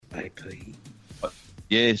AP,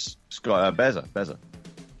 Yes, Bazza.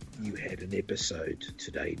 you had an episode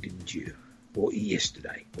today, didn't you? Or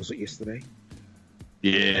yesterday? Was it yesterday?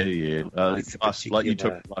 Yeah. Like you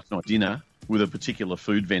took last night dinner with a particular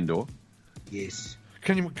food vendor. Yes.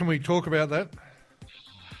 Can we talk about that?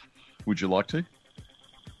 Would you like to?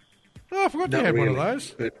 Oh, I forgot you Not had really, one of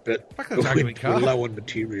those. But Fuck, that's ugly car. we're low on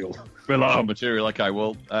material. Well, on material. Okay,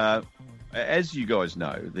 well, as you guys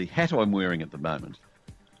know, the hat I'm wearing at the moment,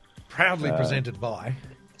 Proudly presented by...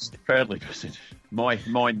 proudly presented, my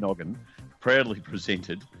noggin, proudly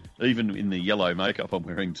presented, even in the yellow makeup I'm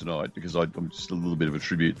wearing tonight, because I'm just a little bit of a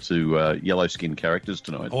tribute to yellow skin characters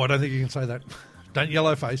tonight. Oh, I don't think you can say that. Don't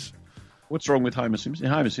yellow face. What's wrong with Homer Simpson?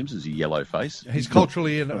 Homer Simpson's a yellow face. He's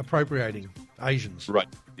culturally appropriating Asians. Right,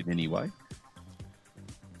 in any way.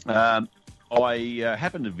 I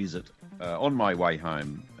happened to visit, on my way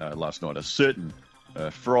home last night, a certain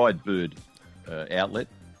fried bird outlet,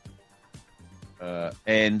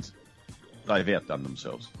 and they've outdone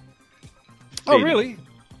themselves. Oh, really?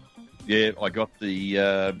 Yeah, I got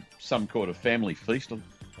the some kind of family feast.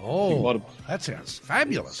 Oh, that sounds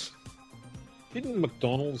fabulous. Didn't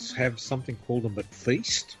McDonald's have something called a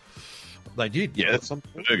McFeast? They did. Yeah, that's some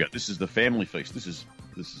burger. This is the family feast. This is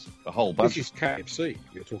a whole bunch. This is KFC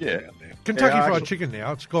you're talking about now. Kentucky Fried Chicken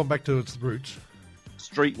now. It's gone back to its roots.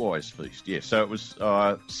 Streetwise feast, yeah. So it was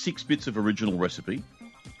 6 bits of original recipe,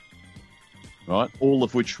 right? All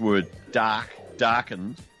of which were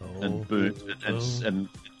darkened and burnt, and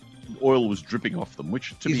oil was dripping off them.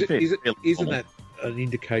 Which, to be fair, isn't that an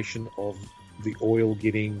indication of the oil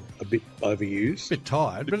getting a bit overused? A bit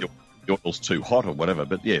tired, but the oil's too hot or whatever.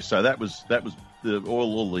 But yeah, so that was the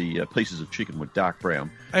oil. All the pieces of chicken were dark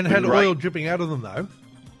brown and had oil dripping out of them, though.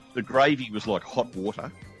 The gravy was like hot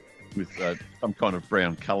water with some kind of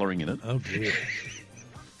brown colouring in it. Oh dear!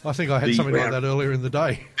 I think I had something like that earlier in the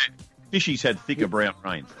day. Fishies had thicker brown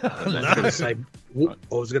rain. I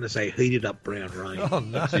was going to say heated up brown rain. Oh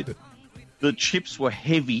no! The chips were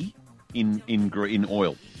heavy in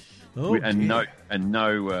oil. Oh, and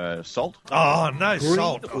no salt. Oh, no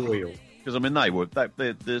salt. Oil. Because I mean,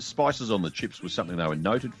 the spices on the chips was something they were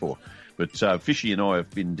noted for. But Fishy and I have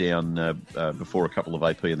been down before a couple of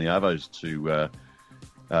AP and the Arvos to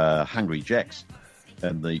Hungry Jack's,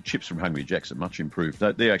 and the chips from Hungry Jack's are much improved.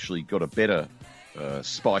 They actually got a better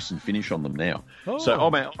spice and finish on them now. Oh. So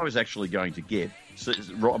I was actually going to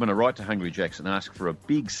I'm going to write to Hungry Jack's and ask for a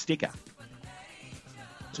big sticker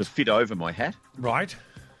to fit over my hat. Right.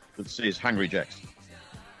 That says Hungry Jack's.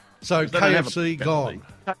 So KFC gone.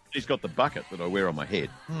 He's got the bucket that I wear on my head.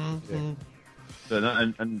 Mm-hmm. Yeah.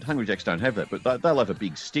 So, and Hungry Jacks don't have that, but they'll have a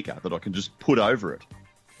big sticker that I can just put over it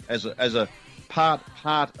as a part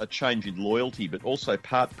a change in loyalty, but also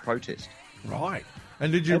part protest. Right.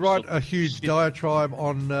 And did you write a huge diatribe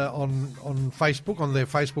on Facebook, on their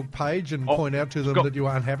Facebook page, and point out to them that you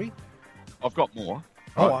were unhappy? I've got more.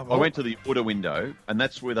 I went to the order window, and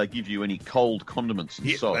that's where they give you any cold condiments and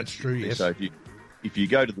sides. That's true, yes. So if you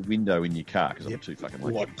go to the window in your car, because I'm too fucking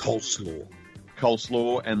late. Like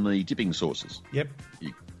coleslaw and the dipping sauces. Yep.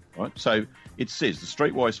 Right. So it says the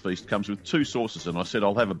Streetwise feast comes with 2 sauces, and I said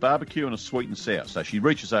I'll have a barbecue and a sweet and sour. So she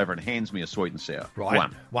reaches over and hands me a sweet and sour.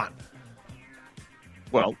 Right. One.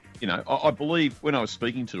 Well, I believe when I was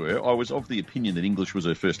speaking to her, I was of the opinion that English was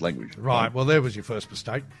her first language. Right. Well, there was your first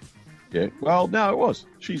mistake. Yeah. Well, no, it was.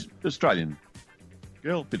 She's Australian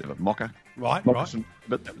girl, bit of a mocker. Right.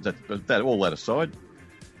 But that all that aside,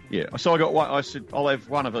 yeah. So I got one. I said I'll have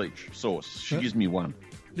one of each sauce. She gives me one.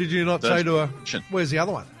 Did you not say to her, "Where's the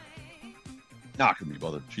other one"? No, I couldn't be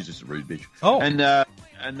bothered. She's just a rude bitch. Oh.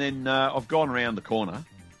 And then I've gone around the corner,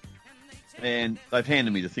 and they've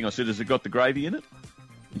handed me the thing. I said, "Has it got the gravy in it?"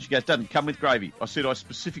 And she goes, "Doesn't come with gravy." I said, "I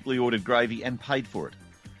specifically ordered gravy and paid for it."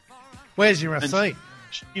 Where's your receipt?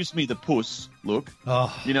 She gives me the puss look.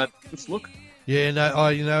 Oh. You know, puss look? Yeah, no,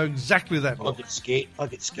 you know exactly that look. I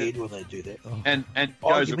get scared when they do that. Oh. And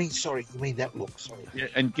goes, you mean that look, sorry. Yeah,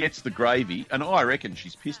 and gets the gravy, and I reckon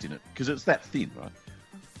she's pissed in it, because it's that thin, right?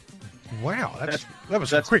 Wow, that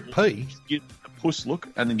was a quick pee. A puss look,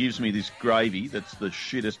 and then gives me this gravy that's the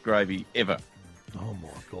shittest gravy ever. Oh, my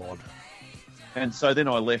God. And so then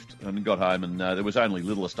I left and got home, and there was only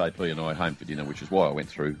littlest AP and I home for dinner, which is why I went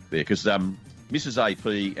through there, because Mrs.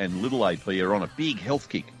 AP and little AP are on a big health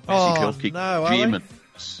kick. Massive health kick. No, gym and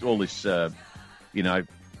all this,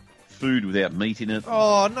 food without meat in it.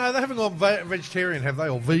 Oh, no, they haven't gone vegetarian, have they?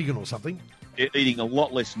 Or vegan or something? Eating a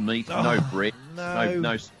lot less meat, no bread,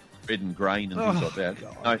 no bread and grain and things like that.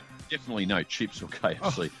 God. No, definitely no chips or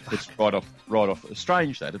KFC. It's right off.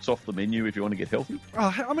 Strange that it's off the menu if you want to get healthy.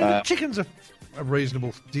 I mean, chicken's a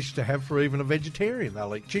reasonable dish to have for even a vegetarian.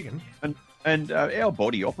 They'll eat chicken. And our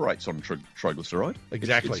body operates on triglyceride.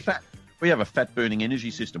 Exactly. It's fat. We have a fat-burning energy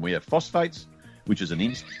system. We have phosphates, which is an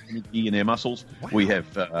instant energy in our muscles. Wow. We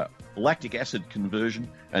have lactic acid conversion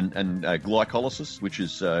and glycolysis, which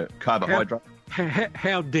is carbohydrate.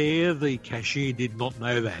 How dare the cashier did not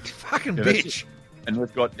know that? Fucking bitch. And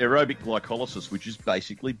we've got aerobic glycolysis, which is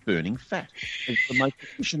basically burning fat. It's the most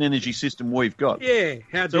efficient energy system we've got. Yeah,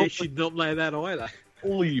 how dare she not know that either?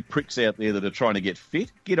 All you pricks out there that are trying to get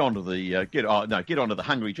fit, get onto the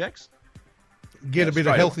Hungry Jacks. Get a bit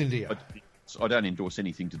of health into you. I don't endorse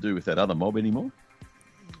anything to do with that other mob anymore.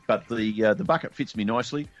 But the bucket fits me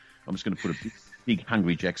nicely. I'm just going to put a big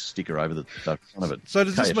Hungry Jacks sticker over the front of it. So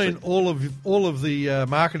does this mean all of the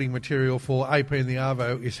marketing material for AP and the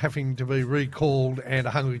Arvo is having to be recalled and a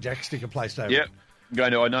Hungry Jacks sticker placed over it? Yeah. I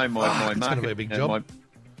know my it's going to be a big job.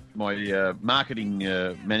 My marketing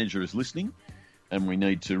manager is listening, and we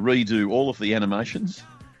need to redo all of the animations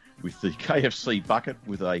with the KFC bucket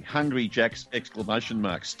with a Hungry Jacks exclamation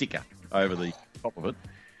mark sticker over the top of it.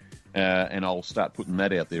 And I'll start putting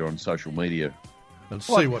that out there on social media. And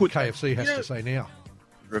see what KFC has to say now.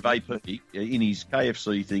 Of AP in his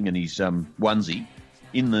KFC thing and his onesie,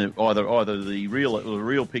 in the either the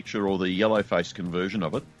real picture or the yellow face conversion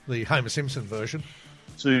of it, the Homer Simpson version,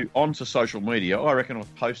 onto social media. I reckon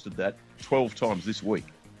I've posted that 12 times this week,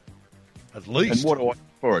 at least. And what do I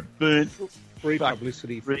for it? Burnt, free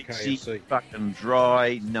publicity for KFC. Fucking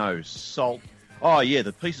dry, no salt. Oh yeah,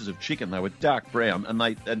 the pieces of chicken, they were dark brown,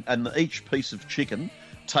 and each piece of chicken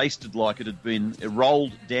tasted like it had been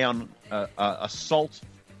rolled down a salt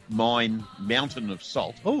mine mountain of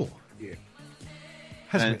salt. Oh, yeah.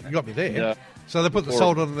 You got me there. So they put the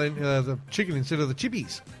salt on the chicken instead of the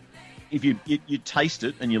chippies. If you taste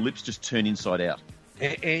it and your lips just turn inside out.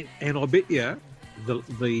 And I bet you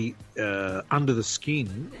the under the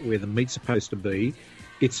skin where the meat's supposed to be,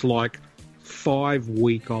 it's like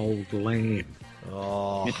 5-week-old lamb.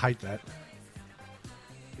 Oh, I hate that.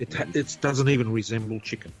 It doesn't even resemble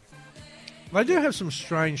chicken. They do have some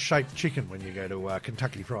strange shaped chicken when you go to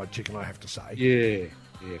Kentucky Fried Chicken, I have to say. Yeah.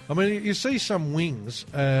 I mean, you see some wings,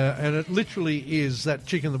 and it literally is that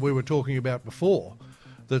chicken that we were talking about before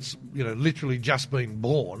that's, literally just been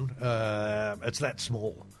born. It's that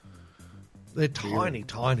small. They're tiny,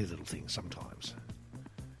 tiny little things sometimes.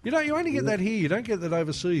 You only get that here. You don't get that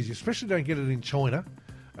overseas. You especially don't get it in China.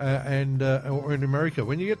 Or in America.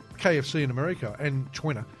 When you get KFC in America and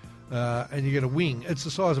China, and you get a wing, it's the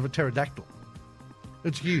size of a pterodactyl.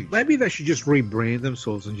 It's huge. Maybe they should just rebrand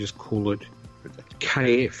themselves and just call it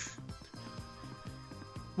KF.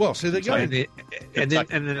 Well, see, they're going, and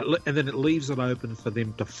then it leaves it open for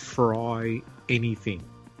them to fry anything.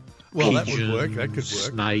 Well, pigeons, that would work. That could work.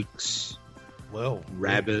 Snakes. Well,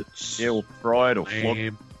 rabbits. Yeah, or fry it or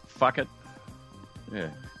flog. Fuck it. Yeah.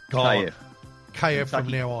 KF from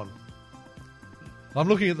now on. I'm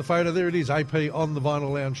looking at the photo. There it is, AP on the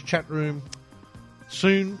Vinyl Lounge chat room.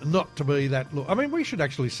 Soon not to be that look. I mean, we should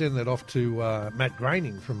actually send that off to Matt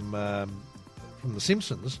Groening from The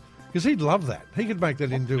Simpsons, because he'd love that. He could make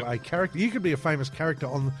that into a character. You could be a famous character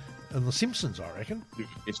on The Simpsons, I reckon.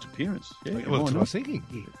 Guest appearance. Yeah, well, that's what I was thinking.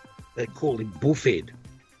 Yeah. They call him Buffhead.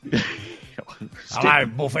 Hello,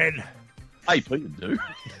 Buffhead. AP would do.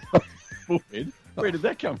 Buffhead? Where did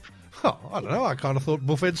that come from? Oh, I don't know. I kind of thought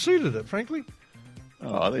Buffhead suited it, frankly.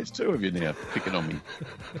 Oh, there's two of you now picking on me.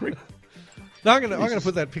 No, I'm going to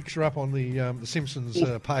put that picture up on the Simpsons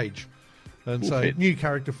page and say, new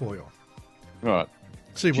character for you. Right.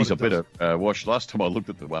 See what I better wash. Last time I looked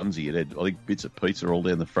at the onesie, it had, I think, bits of pizza all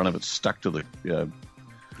down the front of it stuck to the...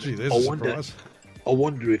 Gee, there's a surprise. I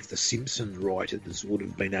wonder if the Simpsons writers would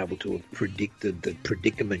have been able to have predicted the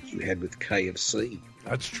predicament you had with KFC.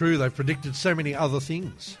 That's true. They've predicted so many other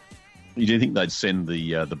things. You do think they'd send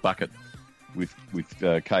the bucket with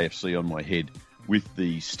KFC on my head with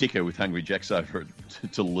the sticker with Hungry Jacks over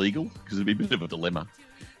it to legal? Because it'd be a bit of a dilemma.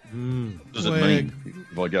 Does it mean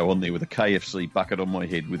if I go on there with a KFC bucket on my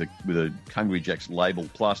head with a Hungry Jacks label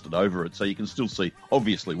plastered over it, so you can still see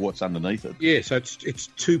obviously what's underneath it? Yeah, so it's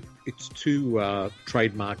two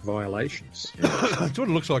trademark violations. Yeah. That's what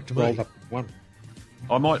it looks like to me. Up one.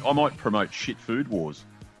 I might promote shit food wars.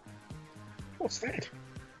 What's that?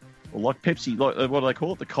 Well, like Pepsi, like what do they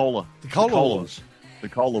call it? The cola. The cola wars. The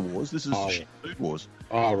cola wars. This is shit food wars.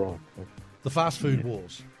 Oh, right. The fast food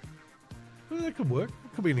wars. Well, that could work.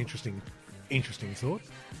 It could be an interesting thought.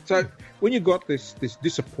 So, when you got this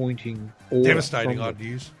disappointing order... Devastating, I'd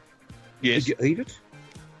use. Yes. Did you eat it?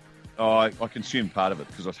 I consumed part of it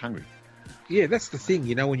because I was hungry. Yeah, that's the thing.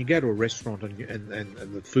 You know, when you go to a restaurant and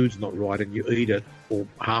the food's not right, and you eat it or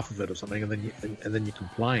half of it or something, and then you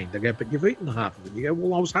complain. They go, "But you've eaten half of it." You go,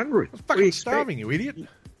 "Well, I was hungry." I was fucking starving, you idiot.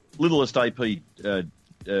 Littlest AP,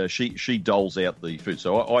 she doles out the food.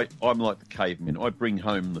 So I'm like the caveman. I bring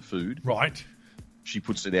home the food. Right. She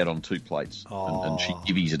puts it out on 2 plates and she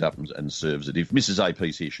divvies it up and serves it. If Mrs.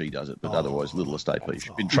 AP's here, she does it, but otherwise, littlest AP.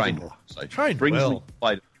 She's been trained well. So Trained brings well. Me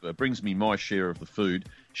plate, brings me my share of the food.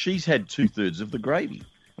 She's had 2/3 of the gravy.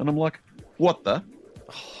 And I'm like, what the?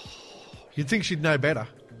 You'd think she'd know better.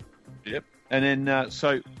 Yep. And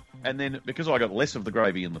then because I got less of the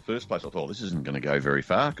gravy in the first place, I thought, this isn't going to go very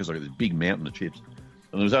far because I got this big mountain of chips.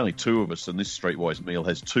 And there was only 2 of us, and this streetwise meal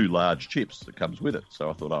has 2 large chips that comes with it. So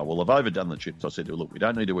I thought, I've overdone the chips. I said to her, look, we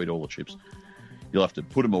don't need to eat all the chips. You'll have to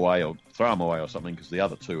put them away or throw them away or something because the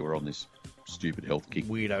other 2 are on this stupid health kick.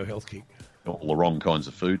 Weirdo health kick. All the wrong kinds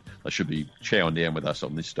of food. They should be chowing down with us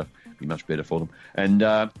on this stuff. Be much better for them. And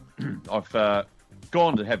I've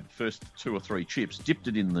gone to have the first 2 or 3 chips, dipped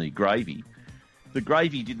it in the gravy. The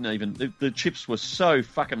gravy didn't even... The chips were so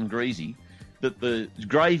fucking greasy that the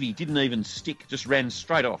gravy didn't even stick, just ran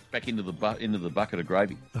straight off back into the bucket of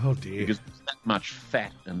gravy. Oh, dear. Because there's that much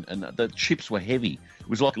fat, and the chips were heavy. It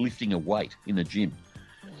was like lifting a weight in a gym.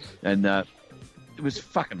 And it was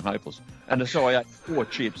fucking hopeless. And so I ate 4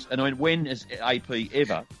 chips, and I went, when has AP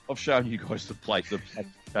ever... I've shown you guys the plate, the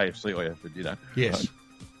KFC I had for dinner. Yes.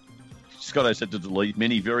 Scotto said to delete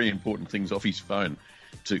many very important things off his phone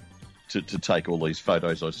to take all these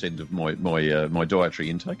photos I send of my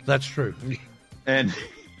dietary intake. That's true. And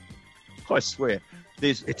I swear,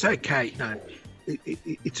 It's okay. No,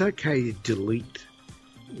 it's okay to delete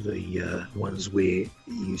the ones where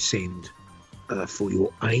you send for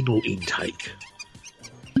your anal intake.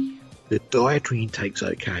 The dietary intake's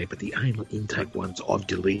okay, but the anal intake ones, I've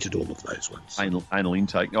deleted all of those ones. Anal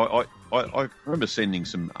intake. I remember sending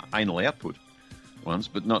some anal output once,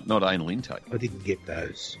 but not anal intake. I didn't get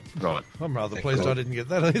those. Right. I'm rather pleased I didn't get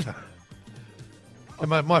that either. And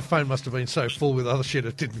my phone must have been so full with other shit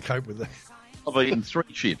it didn't cope with that. I've eaten 3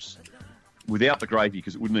 chips without the gravy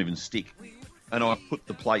because it wouldn't even stick, and I put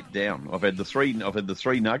the plate down. I've had the 3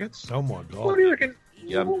 nuggets. Oh my god! What do you reckon?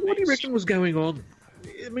 What do you reckon was going on?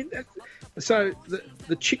 I mean, so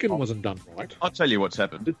the chicken wasn't done right. I'll tell you what's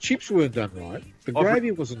happened. The chips weren't done right. The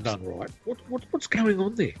gravy wasn't done right. What's going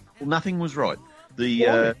on there? Well, nothing was right.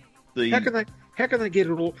 How can they get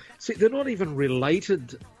it all? See, they're not even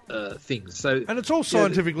related things. So, and it's all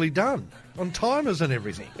scientifically done on timers and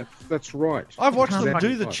everything. That's right. I've watched them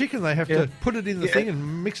do the chicken. They have to put it in the thing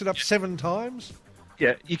and mix it up 7 times.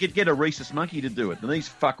 Yeah, you could get a rhesus monkey to do it, and these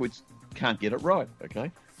fuckwits can't get it right.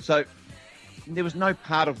 Okay, so there was no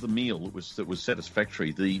part of the meal that was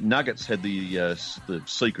satisfactory. The nuggets had the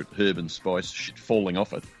secret herb and spice shit falling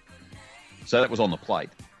off it, so that was on the plate.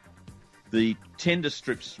 The tender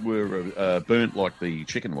strips were burnt like the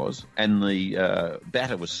chicken was, and the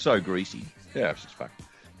batter was so greasy. Yeah, it was just fucked.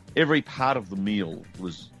 Every part of the meal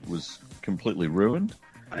was completely ruined.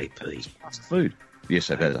 AP. Fast food. Yes,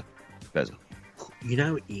 Bazza. You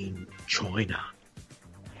know, in China,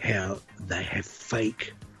 how they have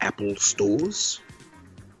fake Apple stores?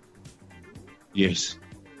 Yes.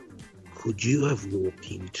 Could you have walked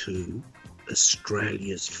into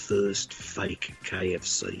Australia's first fake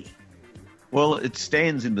KFC? Well, it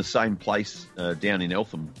stands in the same place down in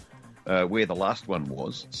Eltham where the last one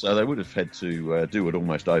was, so they would have had to do it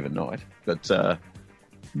almost overnight. But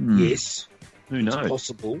yes, who knows? It's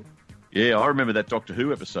possible. Yeah, I remember that Doctor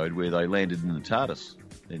Who episode where they landed in the TARDIS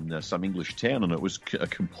in some English town, and it was a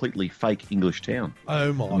completely fake English town.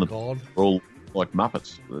 Oh my god! All like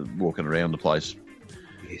Muppets walking around the place.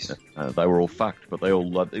 Yes, they were all fucked, but they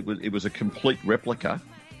all it was a complete replica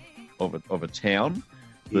of a town.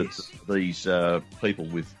 That these people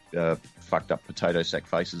with fucked up potato sack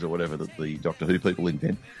faces or whatever that the Doctor Who people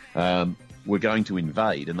invent were going to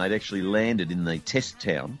invade, and they'd actually landed in the test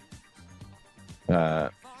town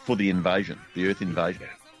for the invasion, the Earth invasion.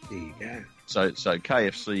 There you go. So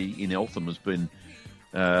KFC in Eltham has been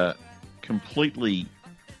completely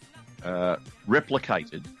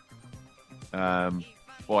replicated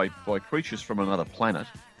by creatures from another planet.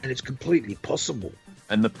 And it's completely possible.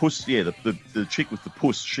 And the puss, the chick with the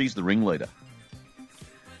puss, she's the ringleader.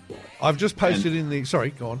 I've just posted in the... Sorry,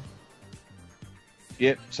 go on.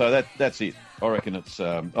 Yeah, so that's it. I reckon it's...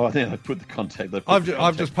 then I put the contact...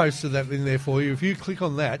 I've just posted that in there for you. If you click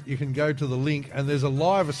on that, you can go to the link, and there's a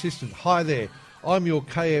live assistant. Hi there. I'm your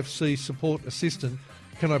KFC support assistant.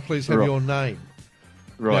 Can I please have your name?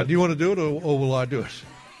 Right. Now, do you want to do it, or will I do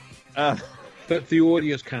it? But the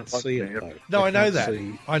audience can't see it, though. No, They I know can't that.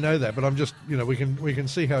 see- I know that, but I'm just, we can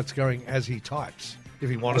see how it's going as he types, if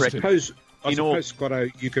he wants I to. suppose, In all- Scotto,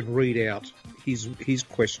 you can read out his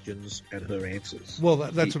questions and her answers. Well,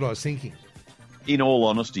 that's what I was thinking. In all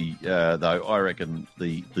honesty, though, I reckon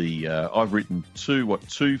I've written two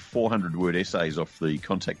 400-word essays off the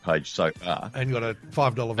contact page so far. And you got a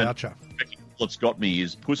 $5 voucher. What's got me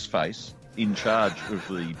is Pussface in charge of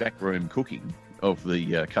the backroom cooking of the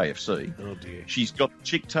KFC. Oh, dear. She's got the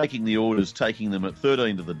chick taking the orders, taking them at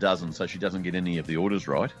 13 to the dozen, so she doesn't get any of the orders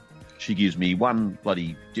right. She gives me one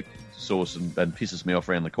bloody dip sauce and pisses me off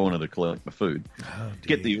around the corner to collect my food. Oh,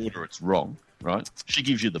 Get the order, it's wrong, right? She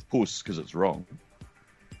gives you the puss because it's wrong.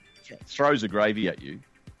 Throws a gravy at you.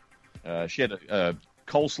 She had a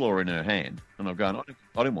coleslaw in her hand, and I'm going,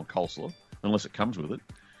 I don't want coleslaw unless it comes with it.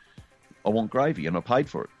 I want gravy, and I paid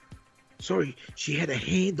for it. Sorry, she had a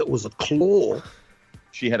hand that was a claw.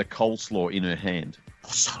 She had a coleslaw in her hand. Oh,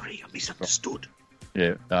 sorry, I misunderstood.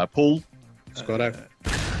 Yeah, Paul. Scotto.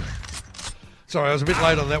 Sorry, I was a bit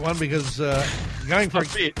late on that one because going for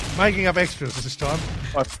making up extras this time.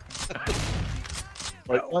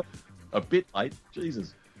 A bit late,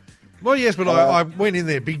 Jesus. Well, yes, but I went in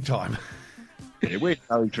there big time. Yeah, where's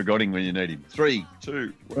Harry Tregoning when you need him? 3,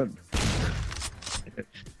 2, 1.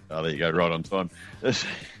 Oh, there you go, right on time.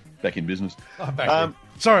 Back in business. I'm back in.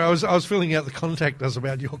 Sorry, I was filling out the contact us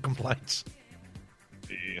about your complaints.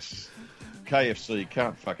 Yes. KFC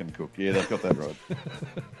can't fucking cook. Yeah, they've got that right.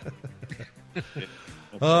 Yeah.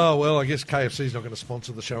 Oh, well, I guess KFC's not going to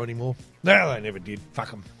sponsor the show anymore. No, they never did.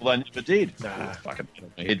 Fuck them. Well, they never did. Nah. Fucking been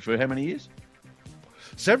on my head for how many years?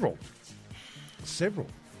 Several.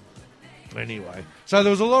 Anyway, so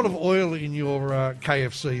there was a lot of oil in your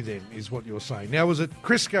KFC then, is what you're saying. Now, was it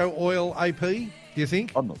Crisco oil AP, do you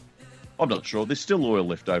think? I'm not sure. There's still oil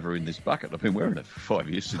left over in this bucket. I've been wearing it for 5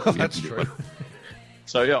 years since we That's emptied true. it.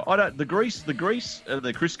 So yeah, I don't. The grease, the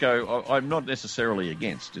Crisco. I'm not necessarily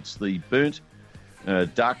against. It's the burnt,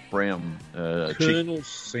 dark brown chicken. Colonel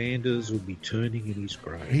Sanders would be turning in his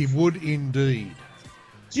grave. He would indeed.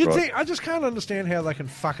 You'd right. think, I just can't understand how they can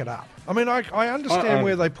fuck it up. I mean, I understand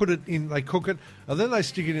where they put it in, they cook it, and then they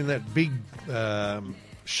stick it in that big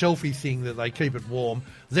shelfy thing that they keep it warm.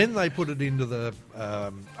 Then they put it into the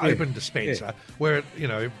open dispenser where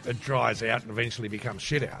it dries out and eventually becomes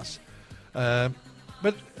shithouse.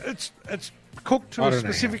 But it's cooked to a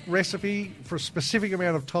specific recipe for a specific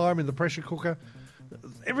amount of time in the pressure cooker.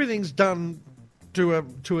 Everything's done to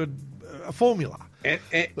a formula. And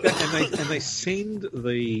they send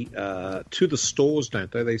the to the stores,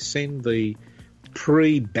 don't they? They send the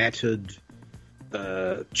pre-battered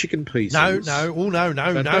chicken pieces. No.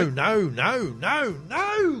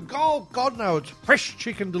 God, no. It's fresh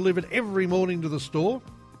chicken delivered every morning to the store.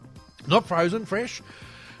 Not frozen, fresh.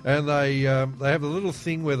 And they have a little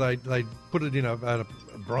thing where they put it in a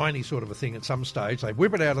briny sort of a thing at some stage. They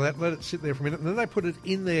whip it out of that, let it sit there for a minute, and then they put it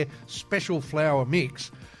in their special flour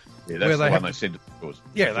mix. Yeah, that's the one they send to the stores.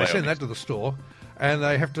 Yeah, they send that to the store, and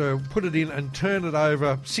they have to put it in and turn it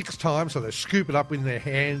over 6 times. So they scoop it up in their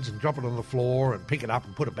hands and drop it on the floor and pick it up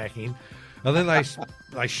and put it back in, and then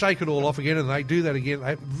they shake it all off again and they do that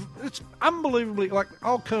again. It's unbelievably like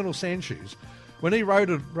old Colonel Sandshoes when he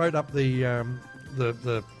wrote up the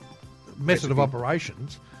method of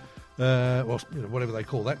operations. Whatever they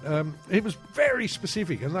call that. It was very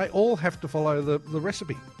specific, and they all have to follow the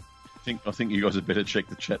recipe. I think you guys had better check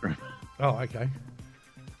the chat room. Oh, okay.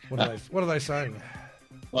 What are they saying?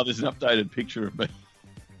 Oh, there's an updated picture of me.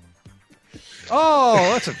 Oh,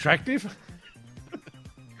 that's attractive.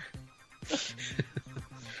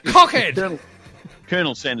 Cockhead.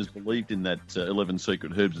 Colonel Sanders believed in that 11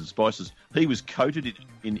 secret herbs and spices. He was coated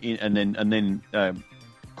in and then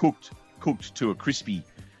cooked to a crispy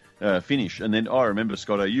finish. And then I remember,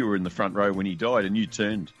 Scotto, you were in the front row when he died, and you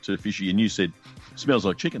turned to Fishy and you said, "Smells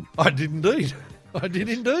like chicken." I did indeed.